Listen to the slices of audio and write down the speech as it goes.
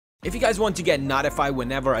If you guys want to get notified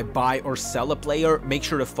whenever I buy or sell a player, make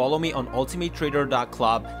sure to follow me on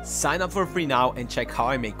ultimatetrader.club, sign up for free now, and check how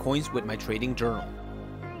I make coins with my trading journal.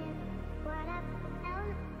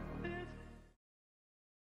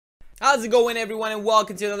 How's it going, everyone, and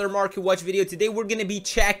welcome to another Market Watch video. Today we're going to be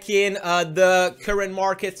checking the current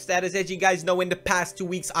market status. As you guys know, in the past 2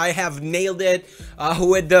 weeks I have nailed it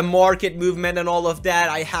with the market movement and all of that.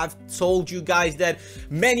 I have told you guys that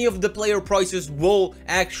many of the player prices will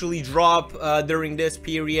actually drop during this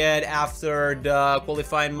period after the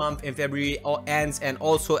qualifying month in February ends, and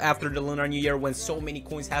also after the Lunar New Year, when so many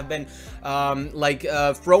coins have been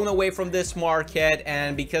thrown away from this market.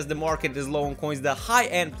 And because the market is low on coins, the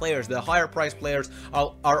high-end players, the higher price players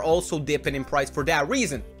are also dipping in price for that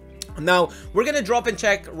reason. Now we're gonna drop and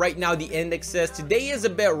check right now the indexes. Today is a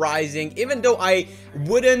bit rising, even though I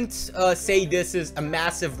wouldn't say this is a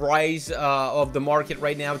massive rise of the market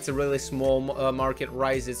right now. It's a really small market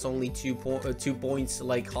rise. It's only 2 points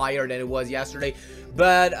like higher than it was yesterday.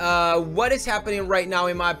 But what is happening right now,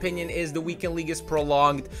 in my opinion, is the weekend league is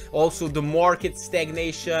prolonged. Also, the market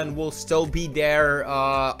stagnation will still be there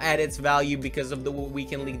at its value because of the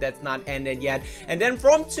weekend league that's not ended yet. And then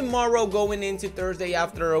from tomorrow going into Thursday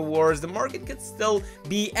after awards, the market could still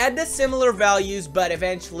be at the similar values, but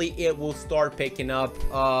eventually it will start picking up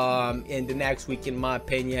in the next week, in my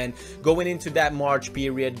opinion, going into that March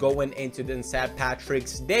period, going into the St.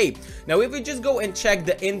 Patrick's Day. Now, if we just go and check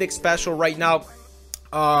the index special right now,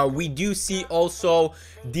 we do see also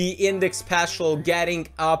the index special getting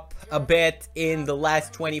up a bit in the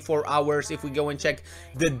last 24 hours. If we go and check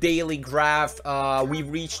the daily graph, we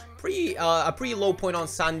reached a pretty low point on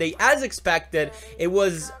Sunday. As expected, it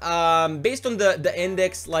was based on the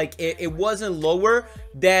index, like it wasn't lower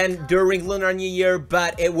than during Lunar New Year,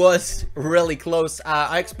 but it was really close.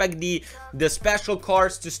 I expect the special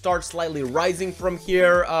cards to start slightly rising from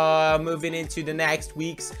here, moving into the next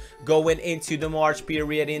weeks, going into the March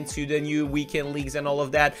period, into the new weekend leagues and all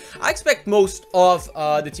of that. I expect most of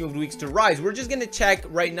the team of the weeks to rise. We're just gonna check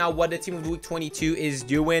right now what the team of the week 22 is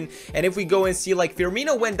doing. And if we go and see, like,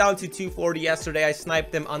 Firmino went down to 240 yesterday. I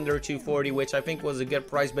sniped him under 240, which I think was a good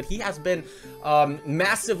price, but he has been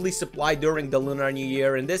massively supplied during the Lunar New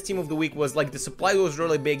Year. And this team of the week was like, the supply was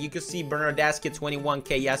really big. You could see Bernardeschi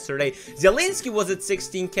 21k yesterday. Zielinski was at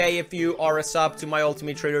 16k. If you are a sub to my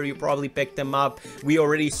Ultimate Trader, you probably picked them up. We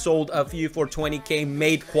already sold a few for 20k,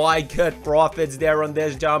 made quite good profits there on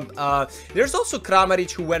this jump. There's also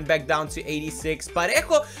Kramaric, who went back down to 86.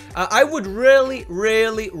 Parejo, I would really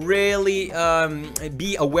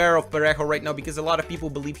be aware of Parejo right now, because a lot of people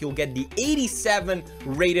believe he'll get the 87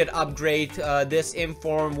 rated upgrade this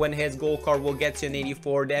inform, when his gold card will get to an 84.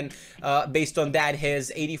 Then based on that,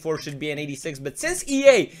 his 84 should be an 86. But since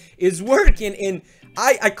EA is working in,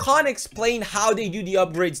 I can't explain how they do the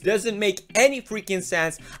upgrades. Doesn't make any freaking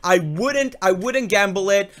sense. I wouldn't gamble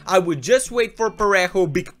it. I would just wait for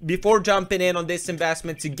Parejo before jumping in on this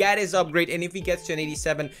investment to get his upgrade. And if he gets to an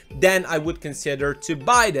 87, then I would consider to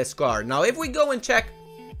buy this card. Now, if we go and check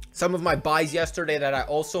some of my buys yesterday that I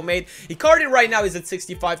also made, Icardi right now is at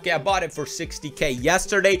 65k. I bought it for 60k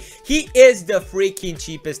yesterday. He is the freaking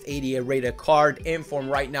cheapest 88 rated card in form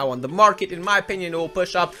right now on the market. In my opinion, it will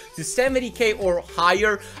push up to 70k or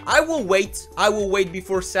higher. I will wait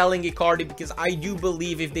before selling Icardi, because I do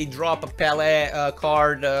believe if they drop a Pele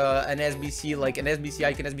card, an SBC, like an SBC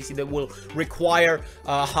icon SBC, that will require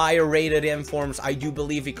higher rated informs, I do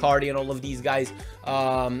believe Icardi and all of these guys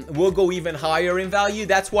will go even higher in value.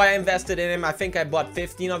 That's why I invested in him. I think I bought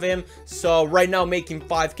 15 of him, so right now making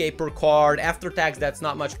 5k per card. After tax, that's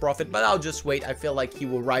not much profit, but I'll just wait. I feel like he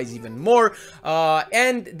will rise even more.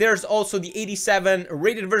 And there's also the 87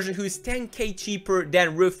 rated version, who is 10k cheaper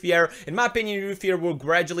than Ruffier. In my opinion, Ruffier will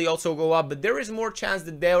gradually also go up, but there is more chance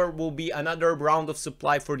that there will be another round of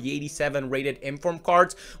supply for the 87 rated inform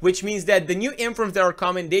cards, which means that the new informs that are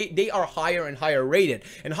coming, they are higher and higher rated.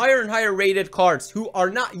 And higher rated cards who are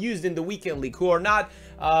not used in the weekend league, who are not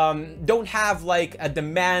don't have like a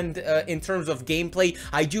demand in terms of gameplay,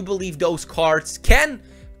 I do believe those cards can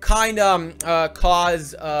kind of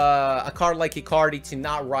cause a card like Icardi to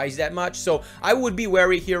not rise that much. So I would be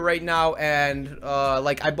wary here right now. And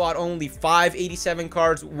like, I bought only 5 87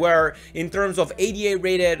 cards, where in terms of 88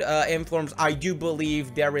 rated informs, I do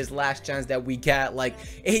believe there is less chance that we get like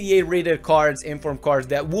 88 rated cards, inform cards,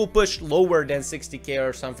 that will push lower than 60k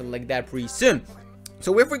or something like that pretty soon.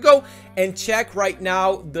 So if we go and check right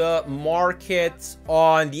now the market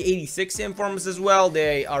on the 86 informs as well,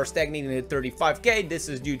 they are stagnating at 35k. This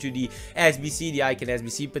is due to the SBC, the Icon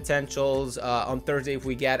SBC potentials. On Thursday, if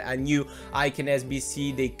we get a new Icon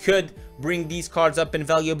SBC, they could bring these cards up in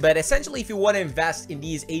value. But essentially, if you want to invest in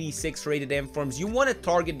these 86 rated informs, you want to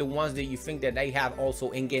target the ones that you think that they have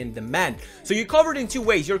also in-game demand. So you're covered in two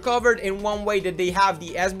ways. You're covered in one way that they have the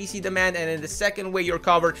SBC demand, and in the second way you're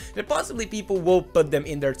covered that possibly people will put them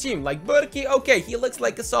in their team. Like Burki, okay, he looks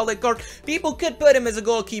like a solid card. People could put him as a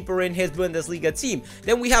goalkeeper in his Bundesliga team.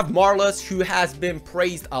 Then we have Marlos, who has been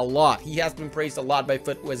praised a lot. He has been praised a lot by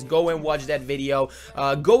FUTWIZ. Go and watch that video.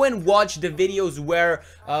 Go and watch the videos where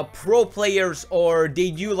pro players, or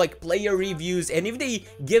they do like player reviews, and if they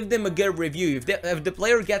give them a good review, if the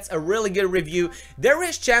player gets a really good review, there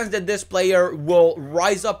is chance that this player will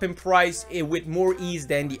rise up in price with more ease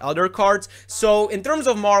than the other cards. So in terms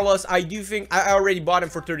of Marlos, I do think I already bought him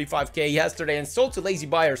for 35k yesterday and sold to lazy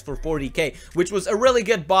buyers for 40k, which was a really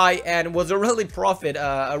good buy and was a really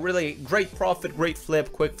a really great profit, great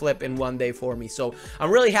flip, quick flip in one day for me. So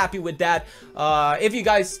I'm really happy with that. If you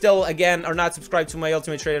guys still again are not subscribed to my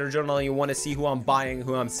Ultimate Trader Journal and you want to see who I'm buying,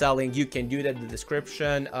 who I'm selling, you can do that in the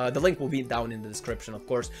description. The link will be down in the description, of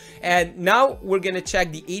course. And now we're gonna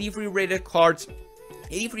check the 83 rated cards.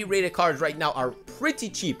 83 rated cards right now are pretty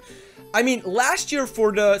cheap. I mean, last year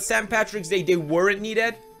for the St. Patrick's Day, they weren't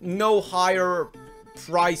needed. No higher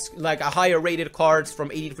price, like a higher rated cards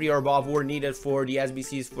from 83 or above were needed for the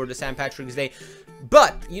SBCs for the St. Patrick's Day.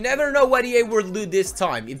 But you never know what EA will do this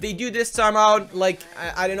time. If they do this time out, like,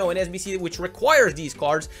 I don't know, an SBC which requires these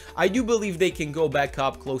cards, I do believe they can go back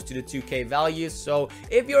up close to the 2k values. So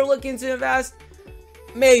if you're looking to invest,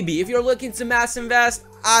 maybe. If you're looking to mass invest,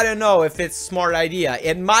 I don't know if it's a smart idea.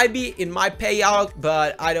 It might be in my payout,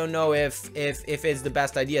 but I don't know if it's the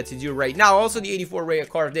best idea to do right now. Also, the 84 rated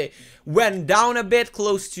card, they went down a bit,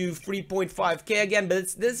 close to 3.5k again,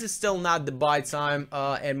 but this is still not the buy time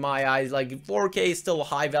in my eyes. Like 4k is still a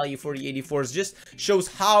high value for the 84s. Just shows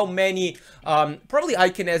how many probably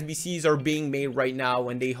Icon SBCs are being made right now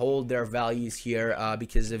when they hold their values here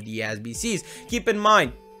because of the SBCs. Keep in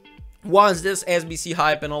mind, once this SBC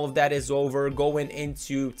hype and all of that is over, going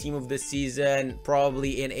into team of the season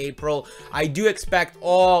probably in April, I do expect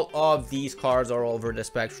all of these cards are over the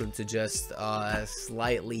spectrum to just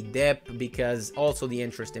slightly dip, because also the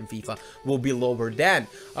interest in FIFA will be lower then.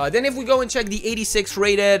 Then if we go and check the 86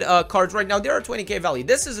 rated cards right now, they are 20k value.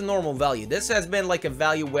 This is a normal value. This has been like a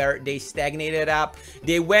value where they stagnated up.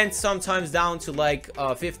 They went sometimes down to like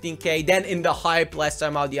 15k. Then in the hype last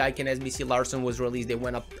time out, the Icon SBC Larson was released, they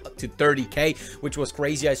went up to 30k, which was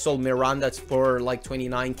crazy. I sold Miranda for like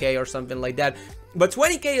 29k or something like that. But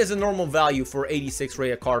 20k is a normal value for 86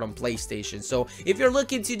 rated card on PlayStation. So if you're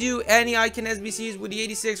looking to do any Icon SBCs with the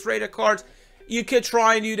 86 rated cards, you could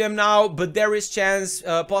try and do them now, but there is chance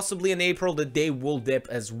possibly in April that they will dip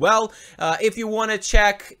as well. If you want to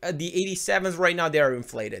check the 87s right now, they are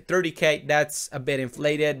inflated. 30k, that's a bit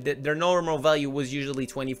inflated. Their normal value was usually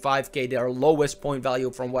 25k. Their lowest point value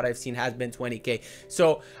from what I've seen has been 20k.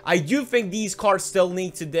 So I do think these cards still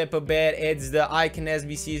need to dip a bit. It's the Icon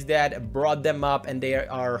SBCs that brought them up, and they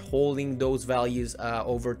are holding those values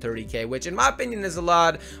over 30k, which in my opinion is a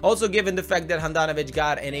lot. Also, given the fact that Handanovic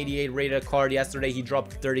got an 88 rated card yesterday, he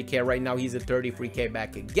dropped to 30k. Right now he's at 33k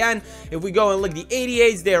back again. If we go and look, the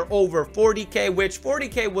 88s, they're over 40k, which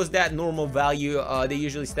 40k was that normal value. They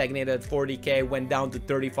usually stagnated at 40k, went down to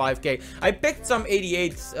 35k. I picked some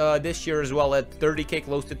 88s this year as well at 30k,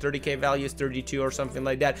 close to 30k values, 32 or something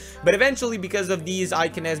like that. But eventually, because of these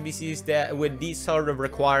Icon SBCs that with these sort of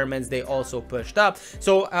requirements, they also pushed up.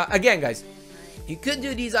 So again, guys, you could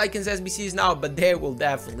do these Icons SBCs now, but they will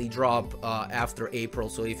definitely drop after April.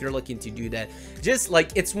 So if you're looking to do that, just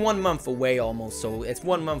like it's 1 month away almost. So it's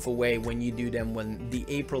 1 month away when you do them. When the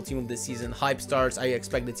April team of the season hype starts, I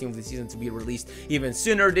expect the team of the season to be released even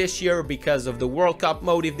sooner this year because of the World Cup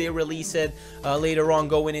mode if they release it later on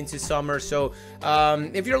going into summer. So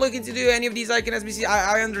if you're looking to do any of these Icon SBCs,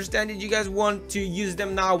 I understand that you guys want to use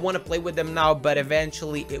them now, want to play with them now, but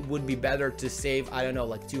eventually it would be better to save, I don't know,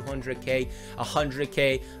 like 200k,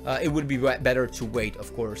 100k. It would be better to wait,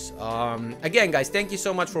 of course. Again, guys, thank you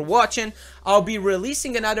so much for watching. I'll be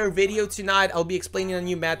releasing another video tonight. I'll be explaining a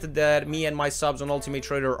new method that me and my subs on Ultimate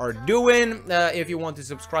Trader are doing. If you want to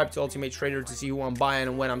subscribe to Ultimate Trader to see who I'm buying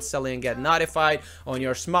and when I'm selling and get notified on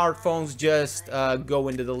your smartphones, just go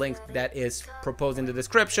into the link that is proposed in the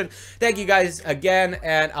description. Thank you guys again,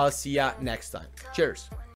 and I'll see ya next time. Cheers.